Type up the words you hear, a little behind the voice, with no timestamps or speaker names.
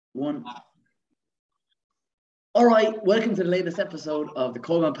One. All right, welcome to the latest episode of the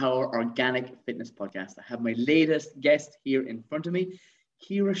Coleman Power Organic Fitness Podcast. I have my latest guest here in front of me,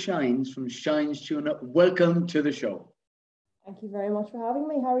 Ciara Shines from Shines Tuna. Welcome to the show. Thank you very much for having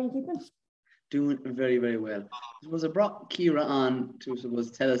me. How are you keeping? Doing very, very well. I brought Ciara on to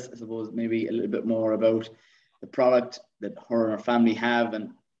tell us, maybe a little bit more about the product that her and her family have.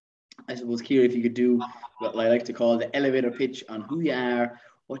 And I suppose, Ciara, if you could do what I like to call the elevator pitch on who you are,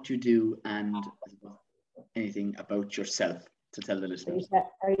 what you do, and anything about yourself to tell the listeners.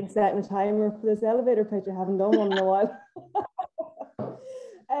 Are you setting a timer for this elevator pitch? I haven't done one in a while.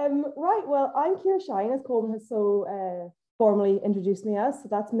 Right, well, I'm Ciara Shine, as Coleman has so formally introduced me as. So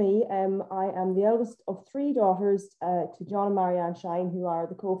that's me. I am the eldest of three daughters to John and Marianne Shine, who are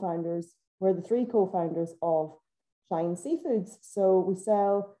the co-founders. We're the three co-founders of Shine Seafoods. So we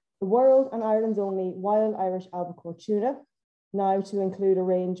sell the world and Ireland's only wild Irish albacore tuna, now to include a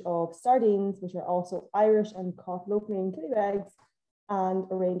range of sardines, which are also Irish and caught locally in Killybegs, and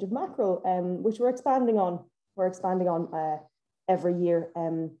a range of mackerel, which we're expanding on. We're expanding on every year.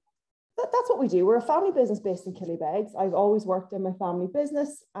 That's what we do. We're a family business based in Killybegs. I've always worked in my family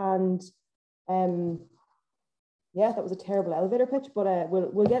business, and yeah, that was a terrible elevator pitch, but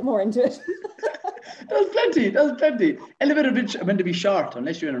we'll get more into it. That was plenty. Elevator pitch are meant to be short,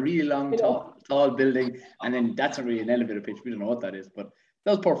 unless you're in a really long, tall building, and then that's not really an elevator pitch. We don't know what that is, but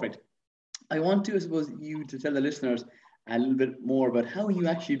that was perfect. I want to, you to tell the listeners a little bit more about how you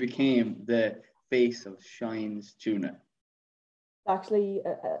actually became the face of Shines Tuna. It's actually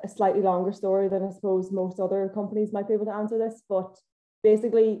a slightly longer story than I suppose most other companies might be able to answer this, but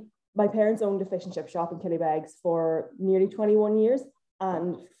basically my parents owned a fish and chip shop in Killybegs for nearly 21 years.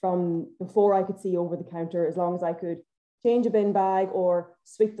 And from before I could see over the counter, as long as I could change a bin bag or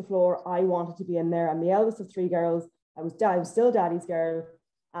sweep the floor, I wanted to be in there. I'm the eldest of three girls. I was still daddy's girl,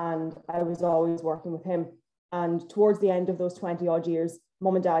 and I was always working with him. And towards the end of those 20 odd years,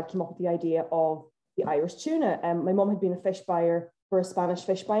 mum and dad came up with the idea of the Irish tuna. My mum had been a fish buyer for a Spanish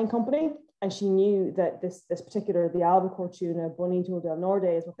fish buying company, and she knew that this particular, the albacore tuna, Bonito del Norte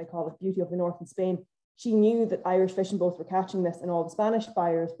is what they call it, beauty of the north in Spain. She knew that Irish fishing boats were catching this and all the Spanish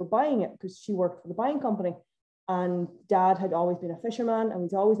buyers were buying it because she worked for the buying company. And dad had always been a fisherman and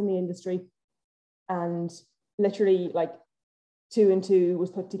he's always in the industry. And literally like 2 and 2 was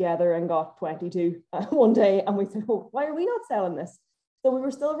put together and got 22 one day. And we said, oh, why are we not selling this? So we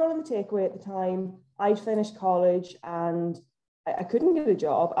were still running the takeaway at the time. I'd finished college and I couldn't get a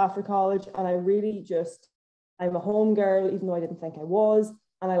job after college. And I really I'm a home girl, even though I didn't think I was.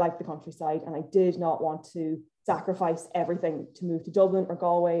 And I liked the countryside, and I did not want to sacrifice everything to move to Dublin or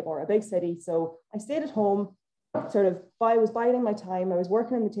Galway or a big city. So I stayed at home, I was biding my time. I was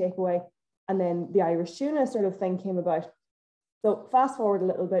working in the takeaway, and then the Irish tuna sort of thing came about. So fast forward a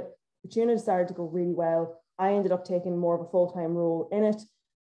little bit, the tuna started to go really well. I ended up taking more of a full-time role in it,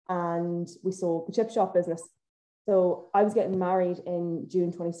 and we sold the chip shop business. So I was getting married in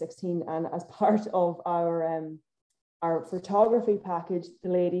June 2016, and as part of our photography package, the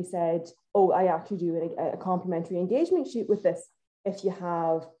lady said, oh, I actually do a complimentary engagement shoot with this. If you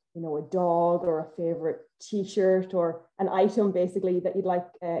have, a dog or a favorite t-shirt or an item basically that you'd like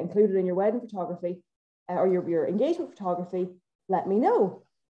included in your wedding photography or your engagement photography, let me know.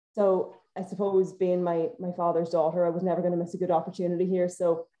 So I suppose being my father's daughter, I was never going to miss a good opportunity here.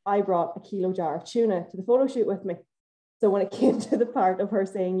 So I brought a kilo jar of tuna to the photo shoot with me. So when it came to the part of her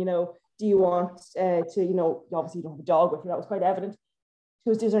saying, do you want to, obviously you don't have a dog with you, that was quite evident. She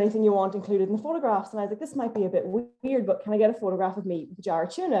goes, is there anything you want included in the photographs? And I was like, this might be a bit weird, but can I get a photograph of me with a jar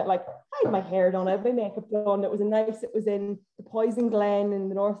of tuna? Like, I had my hair done, I had my makeup done. It was in the Poison Glen in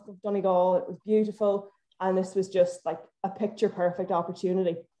the north of Donegal. It was beautiful. And this was just like a picture perfect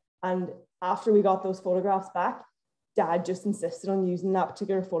opportunity. And after we got those photographs back, Dad just insisted on using that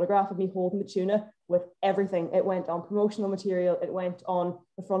particular photograph of me holding the tuna with everything. It went on promotional material. It went on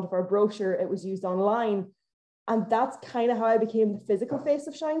the front of our brochure. It was used online. And that's kind of how I became the physical face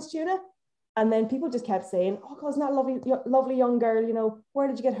of Shines Tuna. And then people just kept saying, oh, God, isn't that lovely young girl? Where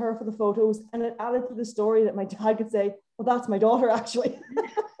did you get her for the photos? And it added to the story that my dad could say, well, that's my daughter, actually.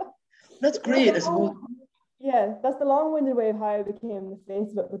 That's great. I suppose. Yeah, that's the long-winded way of how I became the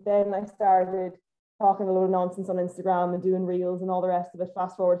face of it. But then I started talking a load of nonsense on Instagram and doing reels and all the rest of it.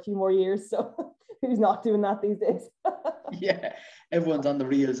 Fast forward a few more years, so who's not doing that these days? Yeah, everyone's on the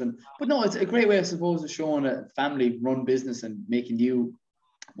reels, but no, it's a great way, I suppose, of showing a family-run business and making you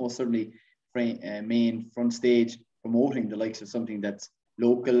most certainly main front stage, promoting the likes of something that's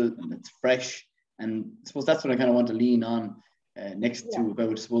local and it's fresh. And I suppose that's what I kind of want to lean on next to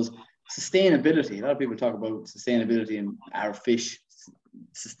about, I suppose, sustainability. A lot of people talk about sustainability in our fish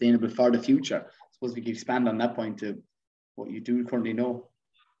sustainable for the future. I suppose we can expand on that point to what you do currently know.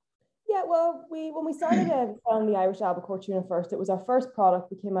 Yeah, well, when we started selling the Irish albacore tuna first, it was our first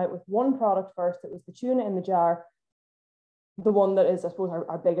product. We came out with one product first. It was the tuna in the jar, the one that is, I suppose,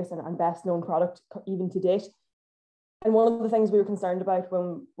 our biggest and best known product even to date. And one of the things we were concerned about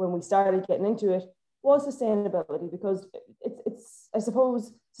when we started getting into it was sustainability, because it's I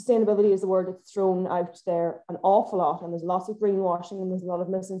suppose sustainability is the word that's thrown out there an awful lot, and there's lots of greenwashing and there's a lot of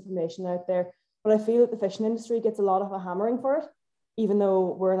misinformation out there. But I feel that the fishing industry gets a lot of a hammering for it, even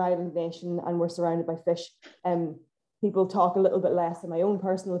though we're an island nation and we're surrounded by fish. People talk a little bit less, in my own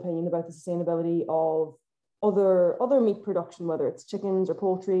personal opinion, about the sustainability of other meat production, whether it's chickens or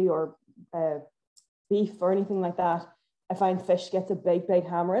poultry or beef or anything like that. I find fish gets a big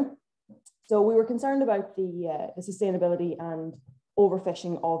hammering. So we were concerned about the sustainability and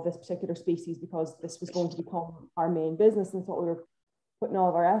overfishing of this particular species, because this was going to become our main business, and it's what we were putting all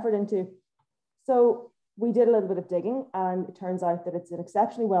of our effort into. So we did a little bit of digging, and it turns out that it's an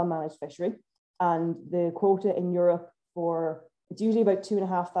exceptionally well managed fishery, and the quota in Europe it's usually about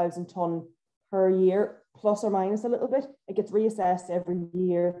 2,500 tonne per year, plus or minus a little bit. It gets reassessed every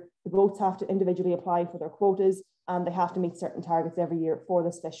year. The boats have to individually apply for their quotas, and they have to meet certain targets every year for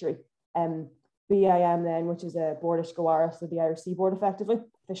this fishery. BIM then, which is a Boardish Goara, so the Irish Seaboard effectively,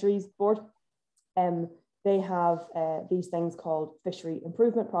 Fisheries Board, they have these things called fishery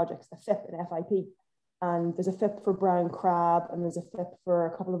improvement projects, a FIP and FIP. And there's a FIP for brown crab, and there's a FIP for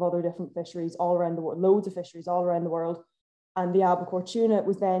a couple of other different fisheries all around the world, loads of fisheries all around the world. And the albacore tuna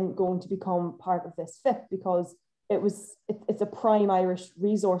was then going to become part of this FIP, because it's a prime Irish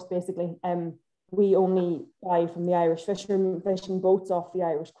resource, basically. We only buy from the Irish fishing boats off the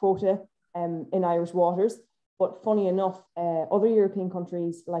Irish quota in Irish waters. But funny enough, other European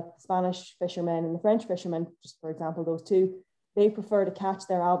countries like the Spanish fishermen and the French fishermen, just for example, those two, they prefer to catch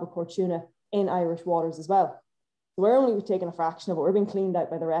their albacore tuna in Irish waters as well. So we're only taking a fraction of it. We're being cleaned out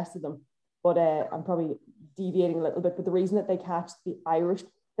by the rest of them. But I'm probably deviating a little bit. But the reason that they catch the Irish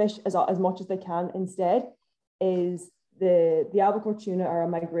fish as much as they can instead is the albacore tuna are a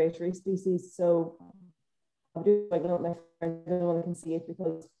migratory species. So I'm doing wiggling with my fingers. No one can see it,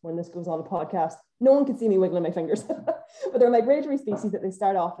 because when this goes on the podcast, no one can see me wiggling my fingers. But they're a migratory species that they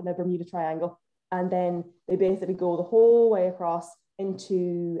start off in the Bermuda Triangle, and then they basically go the whole way across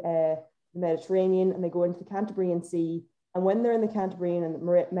into the Mediterranean, and they go into the Cantabrian Sea. And when they're in the Cantabrian and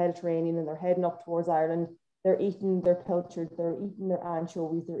the Mediterranean and they're heading up towards Ireland, they're eating their pilchard, they're eating their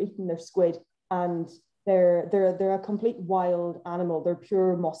anchovies, they're eating their squid, and they're a complete wild animal. They're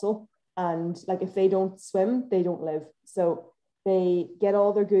pure muscle, and like if they don't swim, they don't live. So they get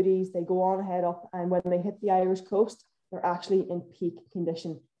all their goodies, they go on ahead up, and when they hit the Irish coast, they're actually in peak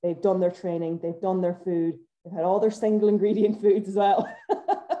condition. They've done their training, they've done their food, they've had all their single ingredient foods as well.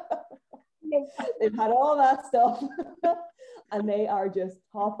 They've had all that stuff. And they are just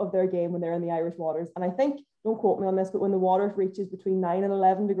top of their game when they're in the Irish waters. And I think, don't quote me on this, but when the water reaches between 9 and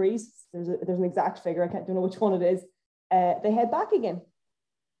 11 degrees, there's an exact figure, don't know which one it is, they head back again.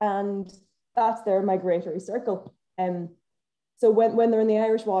 And that's their migratory circle. So when they're in the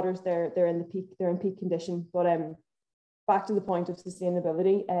Irish waters, they're in peak condition. But back to the point of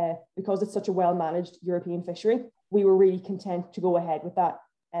sustainability, because it's such a well-managed European fishery, we were really content to go ahead with that.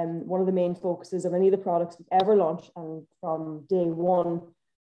 One of the main focuses of any of the products we've ever launched, and from day one,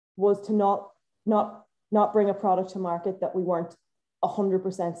 was to not bring a product to market that we weren't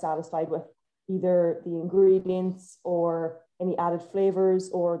 100% satisfied with, either the ingredients or any added flavors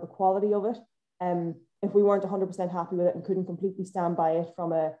or the quality of it. If we weren't 100% happy with it and couldn't completely stand by it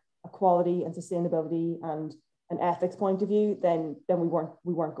from a quality and sustainability and an ethics point of view, then we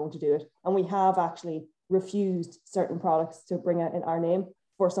weren't going to do it. And we have actually refused certain products to bring out in our name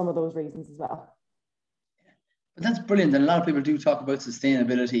for some of those reasons as well. But that's brilliant. And a lot of people do talk about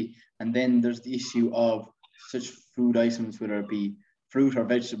sustainability, and then there's the issue of such food items, whether it be fruit or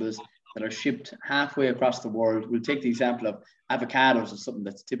vegetables, that are shipped halfway across the world. We'll take the example of avocados, or something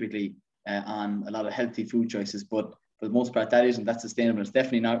that's typically on a lot of healthy food choices, but for the most part, that sustainable. It's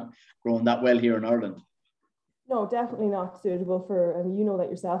definitely not grown that well here in Ireland. No, definitely not suitable for, and you know that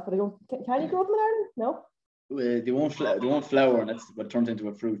yourself, but can you grow them in Ireland? No? They won't flower, and that's what turns into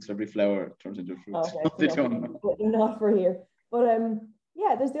a fruit. So every flower turns into a fruit. Okay, so they're not for here. But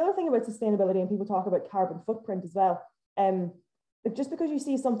yeah, there's the other thing about sustainability, and people talk about carbon footprint as well. Just because you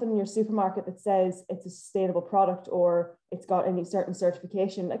see something in your supermarket that says it's a sustainable product or it's got any certain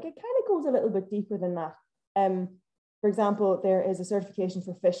certification, like it kind of goes a little bit deeper than that. For example, there is a certification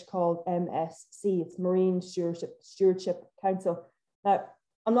for fish called MSC. It's Marine Stewardship Council. Now,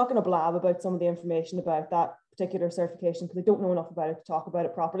 I'm not going to blab about some of the information about that, particular certification because I don't know enough about it to talk about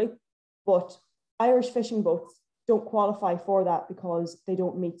it properly. But Irish fishing boats don't qualify for that because they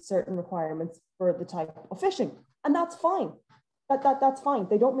don't meet certain requirements for the type of fishing. And that's fine. That's fine.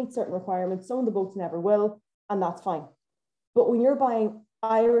 They don't meet certain requirements. Some of the boats never will, and that's fine. But when you're buying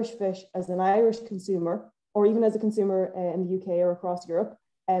Irish fish as an Irish consumer, or even as a consumer in the UK or across Europe,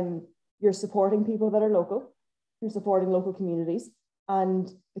 you're supporting people that are local, you're supporting local communities, and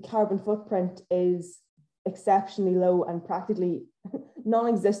the carbon footprint is exceptionally low and practically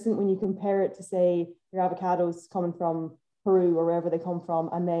non-existent when you compare it to, say, your avocados coming from Peru or wherever they come from,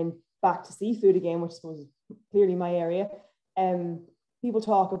 and then back to seafood again, which I suppose is clearly my area. People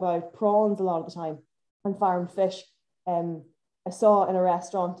talk about prawns a lot of the time and farmed fish. I saw in a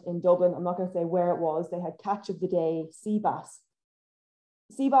restaurant in Dublin, I'm not going to say where it was, they had catch of the day sea bass.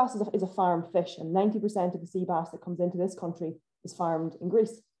 Sea bass is a farmed fish, and 90% of the sea bass that comes into this country is farmed in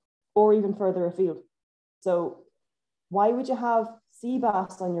Greece or even further afield. So why would you have sea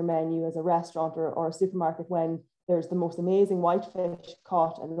bass on your menu as a restaurant or a supermarket when there's the most amazing white fish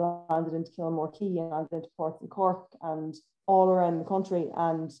caught and landed into Kilmore Quay and landed into ports in Cork and all around the country,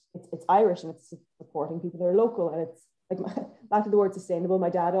 and it's Irish and it's supporting people that are local, and it's like, back to the word sustainable, my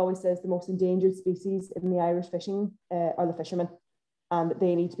dad always says the most endangered species in the Irish fishing are the fishermen, and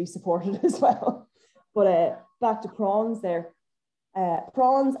they need to be supported as well. But back to prawns there.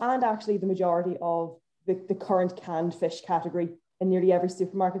 Prawns and actually the majority of the current canned fish category in nearly every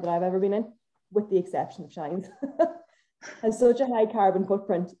supermarket that I've ever been in, with the exception of Shines, has such a high carbon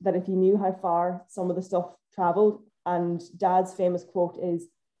footprint that if you knew how far some of the stuff travelled, and Dad's famous quote is,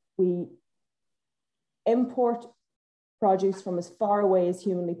 we import produce from as far away as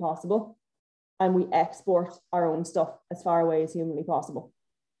humanly possible, and we export our own stuff as far away as humanly possible.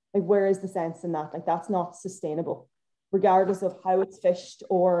 Like, where is the sense in that? Like, that's not sustainable, regardless of how it's fished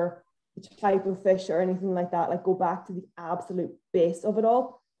or the type of fish or anything like that. Like, go back to the absolute base of it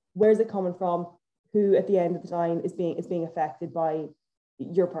all. Where's it coming from? Who at the end of the line is being affected by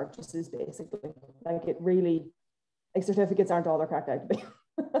your purchases, basically? Like, it really, like, certificates aren't all they're cracked out to be.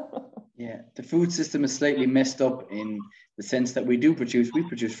 Yeah, the food system is slightly messed up in the sense that we produce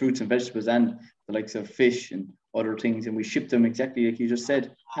fruits and vegetables and the likes of fish and other things, and we ship them exactly like you just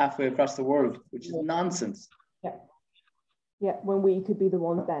said, halfway across the world, which is nonsense. Yeah, when we could be the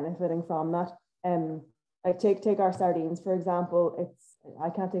ones benefiting from that. Like take our sardines, for example.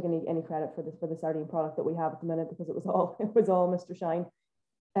 I can't take any credit for the sardine product that we have at the minute because it was all Mr. Shine.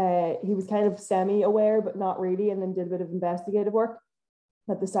 He was kind of semi-aware, but not really, and then did a bit of investigative work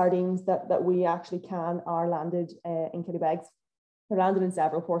that the sardines that we actually can are landed in Killybegs. They're landed in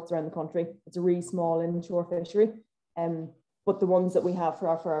several ports around the country. It's a really small inshore fishery. But the ones that we have for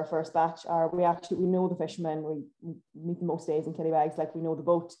our first batch are, we know the fishermen, we meet them most days in Killybegs, like we know the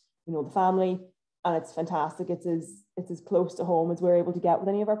boat, we know the family, and it's fantastic. It's as close to home as we're able to get with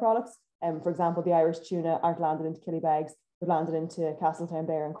any of our products. For example, the Irish tuna aren't landed into Killybegs, they're landed into Castletown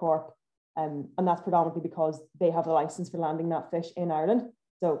Bay in Cork. And that's predominantly because they have a license for landing that fish in Ireland.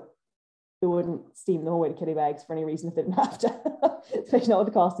 So they wouldn't steam the whole way to Killybegs for any reason if they didn't have to, especially not with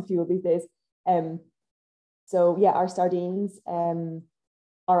the cost of fuel these days. So yeah, our sardines are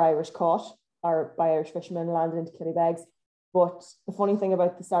Irish caught, are by Irish fishermen landed into Killybegs. But the funny thing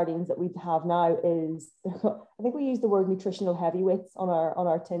about the sardines that we have now is, I think we use the word nutritional heavyweights on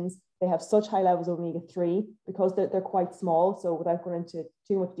our tins. They have such high levels of omega-3 because they're quite small. So without going into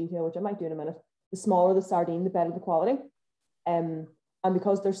too much detail, which I might do in a minute, the smaller the sardine, the better the quality. And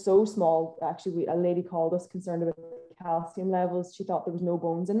because they're so small, actually, a lady called us concerned about calcium levels. She thought there was no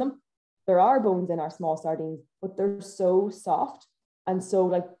bones in them. There are bones in our small sardines, but they're so soft. And so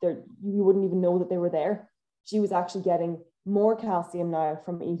like you wouldn't even know that they were there. She was actually getting more calcium now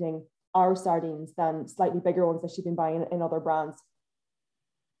from eating our sardines than slightly bigger ones that she'd been buying in other brands.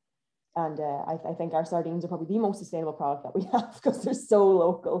 And I think our sardines are probably the most sustainable product that we have because they're so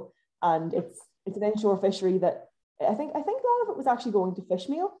local, and it's an inshore fishery that I think a lot of it was actually going to fish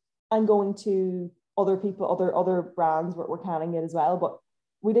meal and going to other people, other brands were canning it as well, but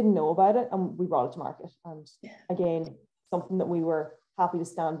we didn't know about it and we brought it to market. And again, something that we were happy to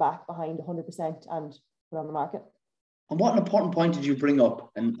stand back behind 100% and put on the market. And what an important point did you bring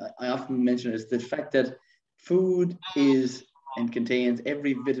up? And I often mention is the fact that food is and contains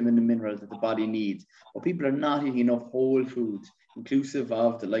every vitamin and mineral that the body needs. But people are not eating enough whole foods, inclusive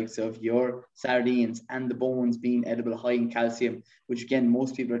of the likes of your sardines and the bones being edible, high in calcium, which again,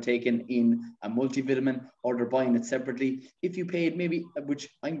 most people are taking in a multivitamin or they're buying it separately. If you paid maybe, which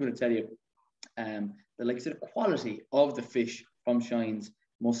I'm going to tell you, the likes of the quality of the fish from Shines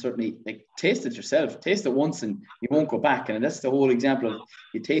most certainly, like, taste it yourself. Taste it once and you won't go back. And that's the whole example of,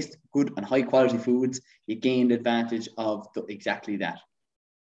 you taste good and high quality foods, you gain advantage of exactly that.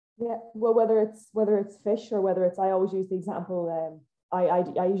 Yeah, well, whether it's fish or whether it's, I always use the example. I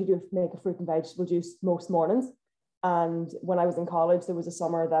usually make a fruit and vegetable juice most mornings. And when I was in college, there was a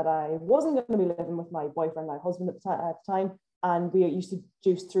summer that I wasn't going to be living with my boyfriend, my husband at the time, and we used to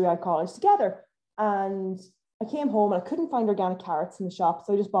juice throughout college together. And I came home and I couldn't find organic carrots in the shop,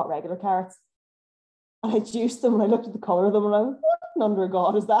 so I just bought regular carrots. And I juiced them and I looked at the color of them and I was, what under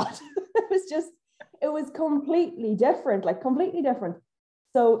God is that? It was completely different, like completely different.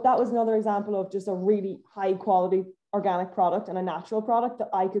 So that was another example of just a really high quality organic product and a natural product that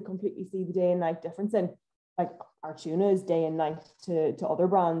I could completely see the day and night difference in. Like our tuna is day and night to other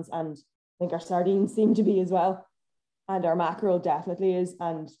brands, and I think our sardines seem to be as well. And our mackerel definitely is.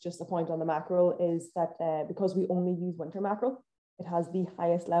 And just a point on the mackerel is that because we only use winter mackerel, it has the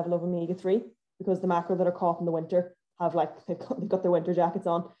highest level of omega-3, because the mackerel that are caught in the winter have, like, they've got their winter jackets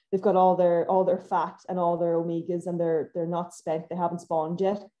on. They've got all their fat and all their omegas, and they're not spent. They haven't spawned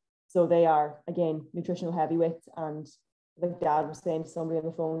yet. So they are, again, nutritional heavyweights. And like Dad was saying to somebody on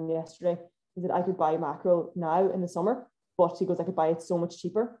the phone yesterday, he said, I could buy mackerel now in the summer, but he goes, I could buy it so much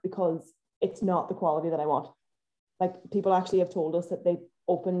cheaper because it's not the quality that I want. Like, people actually have told us that they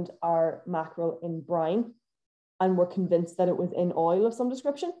opened our mackerel in brine and were convinced that it was in oil of some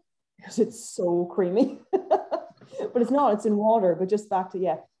description because it's so creamy. But it's not, it's in water. But just back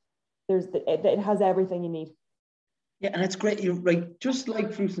to, it has everything you need. Yeah, and it's great. You're right. Just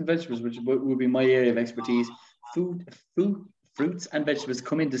like fruits and vegetables, which would be my area of expertise, fruits and vegetables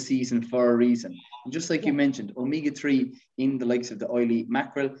come into season for a reason. And just like you mentioned, omega-3 in the likes of the oily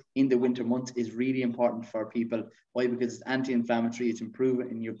mackerel in the winter months is really important for people. Why? Because it's anti-inflammatory, it's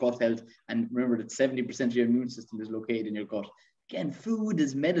improving your gut health. And remember that 70% of your immune system is located in your gut. Again, food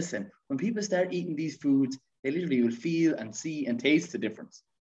is medicine. When people start eating these foods, they literally will feel and see and taste the difference.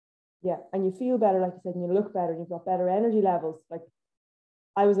 Yeah, and you feel better, like you said, and you look better, and you've got better energy levels. Like,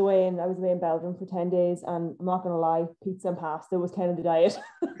 I was away in Belgium for 10 days, and I'm not going to lie, pizza and pasta was kind of the diet.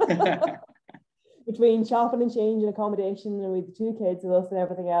 Between shopping and changing accommodation, and with the two kids and us and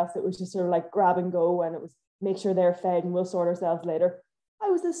everything else, it was just sort of like grab and go, and it was make sure they're fed and we'll sort ourselves later. I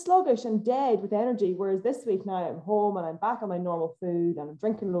was as sluggish and dead with energy, whereas this week now I'm home and I'm back on my normal food and I'm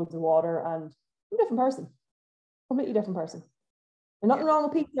drinking loads of water, and I'm a different person, completely different person. There's nothing wrong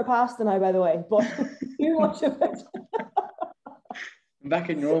with pizza or pasta now, by the way, but too much of it.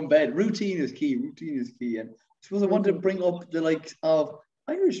 Back in your own bed. Routine is key. And I suppose I want to bring up the likes of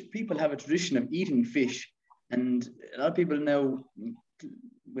Irish people have a tradition of eating fish. And a lot of people now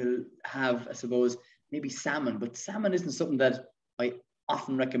will have, I suppose, maybe salmon. But salmon isn't something that I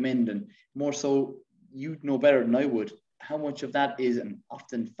often recommend. And more so, you'd know better than I would. How much of that is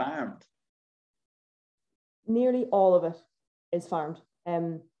often farmed? Nearly all of it is farmed.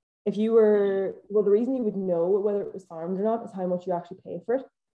 If you were, well, the reason you would know whether it was farmed or not is how much you actually pay for it.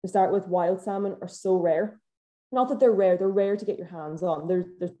 To start with, wild salmon are so rare. Not that they're rare to get your hands on.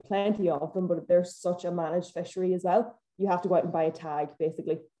 There's plenty of them, but they're such a managed fishery as well. You have to go out and buy a tag,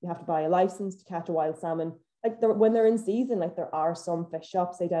 basically. You have to buy a license to catch a wild salmon. Like, when they're in season, like, there are some fish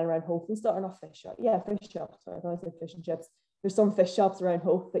shops, say down around Hope and stuff, or not fish shop, fish shops. Sorry, I thought I said fish and chips. There's some fish shops around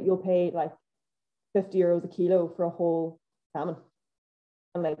Hope that you'll pay like €50 a kilo for a whole salmon.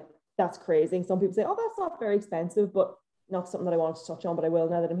 And like, that's crazy. Some people say, oh, that's not very expensive, but not something that I want to touch on, but I will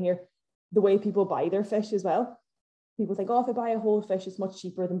now that I'm here. The way people buy their fish as well. People think, oh, if I buy a whole fish, it's much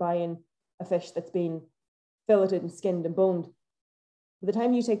cheaper than buying a fish that's been filleted and skinned and boned. By the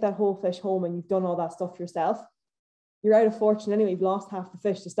time you take that whole fish home and you've done all that stuff yourself, you're out of fortune anyway. You've lost half the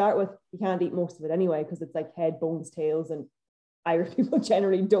fish to start with. You can't eat most of it anyway, because it's like head, bones, tails, and Irish people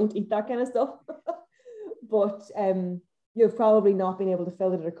generally don't eat that kind of stuff. But you've probably not been able to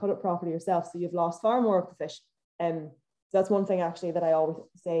fill it or cut it properly yourself, so you've lost far more of the fish. So that's one thing actually that I always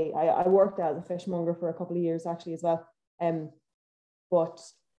say. I worked as a fishmonger for a couple of years actually as well. But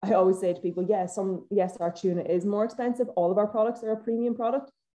I always say to people, yes, our tuna is more expensive. All of our products are a premium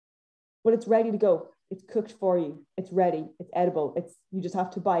product, but it's ready to go. It's cooked for you. It's ready. It's edible. You just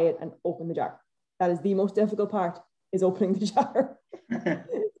have to buy it and open the jar. That is the most difficult part, is opening the jar.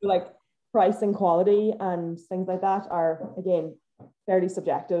 Like, price and quality and things like that are, again, fairly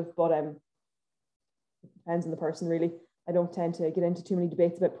subjective, but it depends on the person, really. I don't tend to get into too many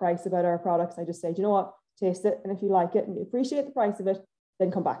debates about price about our products. I just say, do you know what? Taste it, and if you like it and you appreciate the price of it,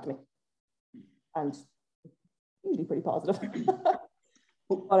 then come back to me. And usually pretty positive.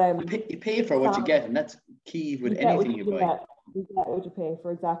 But you pay for what you get, and that's key with anything you buy. You get what you pay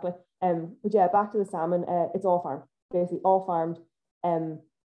for, exactly. But yeah, back to the salmon. It's all farmed, basically all farmed.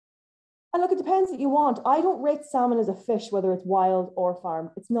 And look, it depends what you want. I don't rate salmon as a fish, whether it's wild or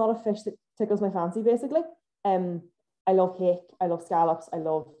farm. It's not a fish that tickles my fancy, basically. I love hake, I love scallops, I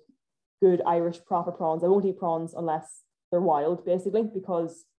love good Irish proper prawns. I won't eat prawns unless they're wild, basically,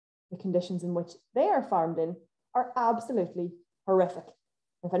 because the conditions in which they are farmed in are absolutely horrific.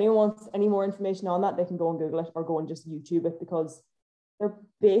 If anyone wants any more information on that, they can go and Google it or go and just YouTube it, because they're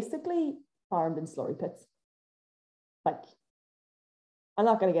basically farmed in slurry pits. Like, I'm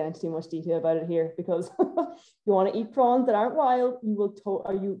not going to get into too much detail about it here, because if you want to eat prawns that aren't wild, you will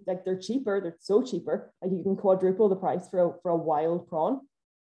they're cheaper. They're so cheaper. Like, you can quadruple the price for a wild prawn.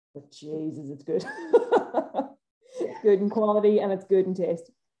 But Jesus, it's good. It's good in quality and it's good in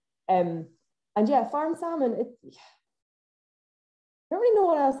taste. And yeah, farm salmon, I don't really know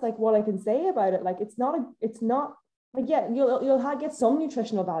what I can say about it. Like, it's not like, yeah, you'll get some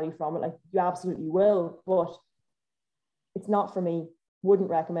nutritional value from it. Like, you absolutely will, but it's not for me.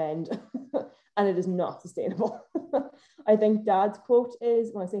 Wouldn't recommend. And it is not sustainable. I think Dad's quote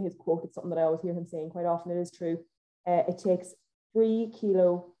is, when I say his quote, it's something that I always hear him saying quite often. It is true. It takes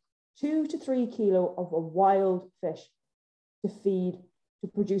 2 to 3 kilo of a wild fish to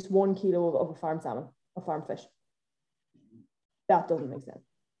produce 1 kilo of a farm salmon, a farm fish. That doesn't make sense.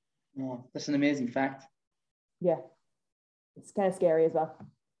 No, that's an amazing fact. Yeah. It's kind of scary as well.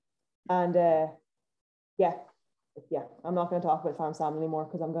 And yeah, I'm not going to talk about farm salmon anymore,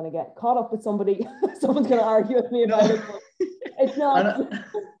 because I'm going to get caught up with somebody. Someone's going to argue with me about it. It's not.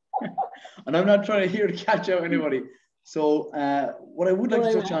 And I'm not trying to catch out anybody. So what I would like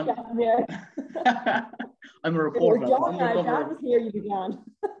to touch on. I'm a reporter. John was here, you began.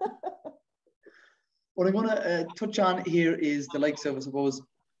 What I'm going to touch on here is the likes of, I suppose,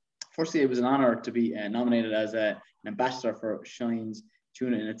 firstly, it was an honor to be nominated as an ambassador for Shine's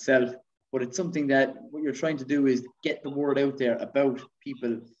tuna in itself. But it's something that what you're trying to do is get the word out there about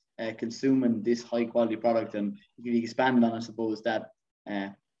people consuming this high quality product. And you can expand on, I suppose, that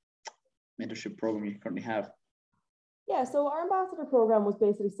mentorship program you currently have. Yeah, so our ambassador program was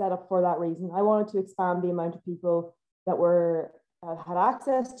basically set up for that reason. I wanted to expand the amount of people that had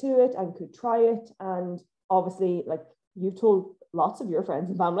access to it and could try it. And obviously, like, you've told lots of your friends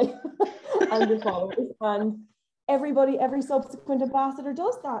and family and your followers, and every subsequent ambassador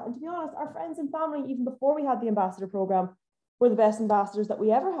does that. And to be honest, our friends and family, even before we had the ambassador program, were the best ambassadors that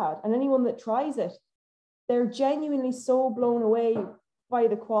we ever had. And anyone that tries it, they're genuinely so blown away by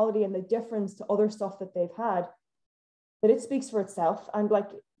the quality and the difference to other stuff that they've had, that it speaks for itself. And like,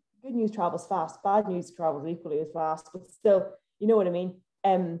 good news travels fast, bad news travels equally as fast, but still, you know what I mean?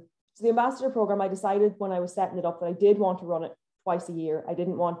 So the ambassador program, I decided when I was setting it up that I did want to run it twice a year. I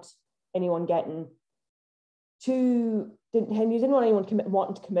didn't want anyone getting you didn't want anyone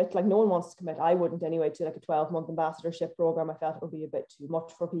wanting to commit, like, no one wants to commit. I wouldn't anyway, to like a 12-month ambassadorship program. I felt it would be a bit too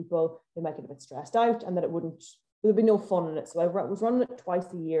much for people. They might get a bit stressed out, and that there'd be no fun in it. So I was running it twice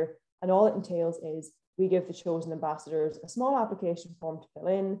a year, and all it entails is we give the chosen ambassadors a small application form to fill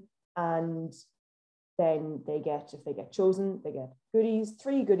in, and then if they get chosen, they get goodies,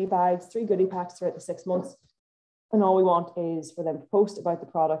 3 goodie bags, 3 goodie packs throughout the 6 months. And all we want is for them to post about the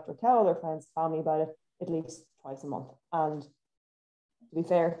product or tell their friends, family about it at least twice a month. And to be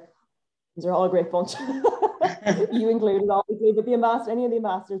fair, these are all a great bunch. You included, obviously, but any of the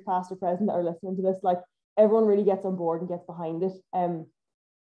ambassadors, past or present, that are listening to this, like, everyone really gets on board and gets behind it.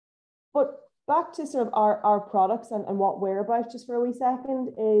 But back to sort of our products and what we're about, just for a wee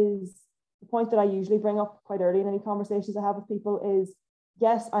second, is the point that I usually bring up quite early in any conversations I have with people is,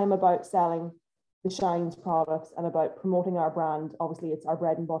 yes, I'm about selling the Shines products and about promoting our brand. Obviously, it's our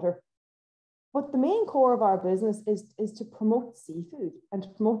bread and butter. But the main core of our business is to promote seafood and to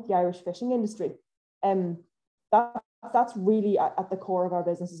promote the Irish fishing industry. That's really at the core of our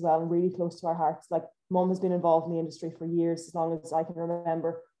business as well, and really close to our hearts. Like, Mum has been involved in the industry for years, as long as I can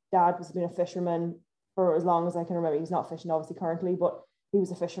remember. Dad has been a fisherman for as long as I can remember. He's not fishing obviously currently, but he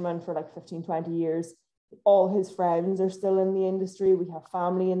was a fisherman for like 15, 20 years. All his friends are still in the industry. We have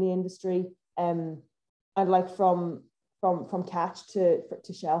family in the industry. And like from catch to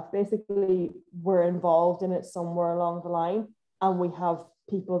shelf, basically, we're involved in it somewhere along the line. And we have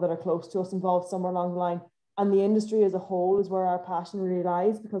people that are close to us involved somewhere along the line. And the industry as a whole is where our passion really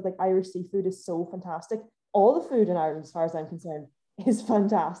lies, because like, Irish seafood is so fantastic. All the food in Ireland, as far as I'm concerned, is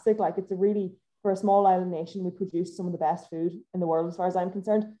fantastic. Like, it's for a small island nation, we produce some of the best food in the world, as far as I'm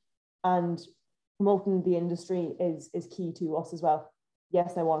concerned. And promoting the industry is key to us as well.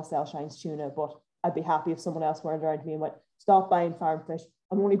 Yes, I want to sell Shine's tuna, but I'd be happy if someone else weren't around me and went, stop buying farm fish.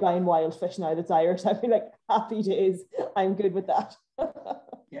 I'm only buying wild fish now that's Irish. I'd be like, happy days. I'm good with that.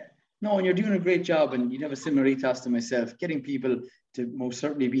 Yeah. No, and you're doing a great job, and you have a similar ethos to myself, getting people to most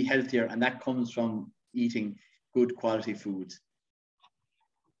certainly be healthier, and that comes from eating good quality foods.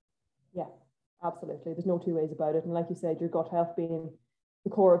 Yeah, absolutely. There's no two ways about it. And like you said, your gut health being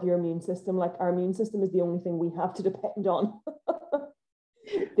the core of your immune system, like our immune system is the only thing we have to depend on,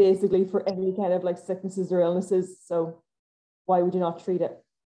 basically, for any kind of like sicknesses or illnesses. So why would you not treat it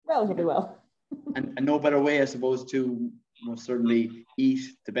relatively well? And no better way, I suppose, to most certainly eat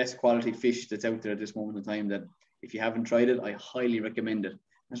the best quality fish that's out there at this moment in time, that if you haven't tried it, I highly recommend it.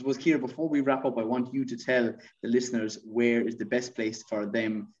 I suppose, Ciara, before we wrap up, I want you to tell the listeners where is the best place for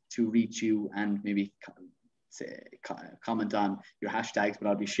them to reach you, and maybe comment on your hashtags, but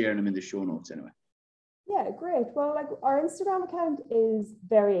I'll be sharing them in the show notes anyway. Yeah, great. Well, like our Instagram account is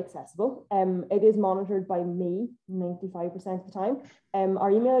very accessible. It is monitored by me 95% of the time.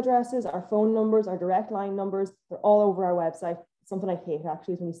 Our email addresses, our phone numbers, our direct line numbers, they're all over our website. Something I hate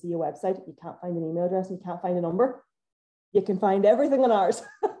actually is when you see a website, you can't find an email address and you can't find a number. You can find everything on ours.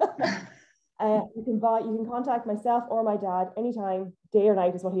 You can contact myself or my dad anytime, day or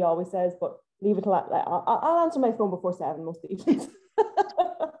night is what he always says, but leave it till I'll answer my phone before 7 most evenings.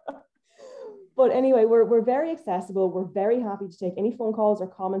 But anyway, we're very accessible. We're very happy to take any phone calls or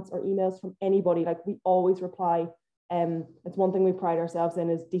comments or emails from anybody. Like, we always reply. It's one thing we pride ourselves in,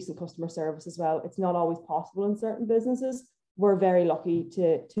 is decent customer service as well. It's not always possible in certain businesses. We're very lucky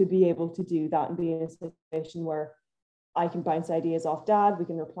to be able to do that and be in a situation where I can bounce ideas off Dad. We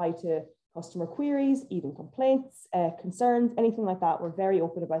can reply to customer queries, even complaints, concerns, anything like that. We're very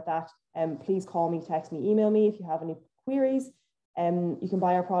open about that. Please call me, text me, email me if you have any queries. You can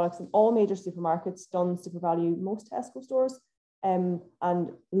buy our products in all major supermarkets, Dunnes, SuperValu, most Tesco stores, and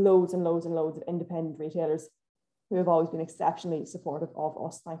loads and loads and loads of independent retailers who have always been exceptionally supportive of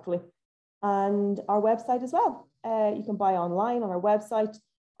us, thankfully. And our website as well. You can buy online on our website.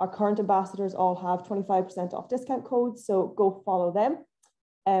 Our current ambassadors all have 25% off discount codes, so go follow them.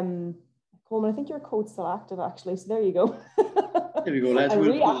 Coleman, I think your code's still active actually, so there you go. There we go, lads.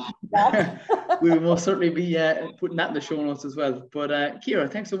 We will most certainly be putting that in the show notes as well. But Ciara,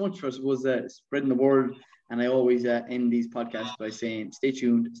 thanks so much for, I suppose, spreading the word. And I always end these podcasts by saying, stay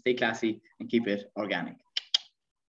tuned, stay classy, and keep it organic.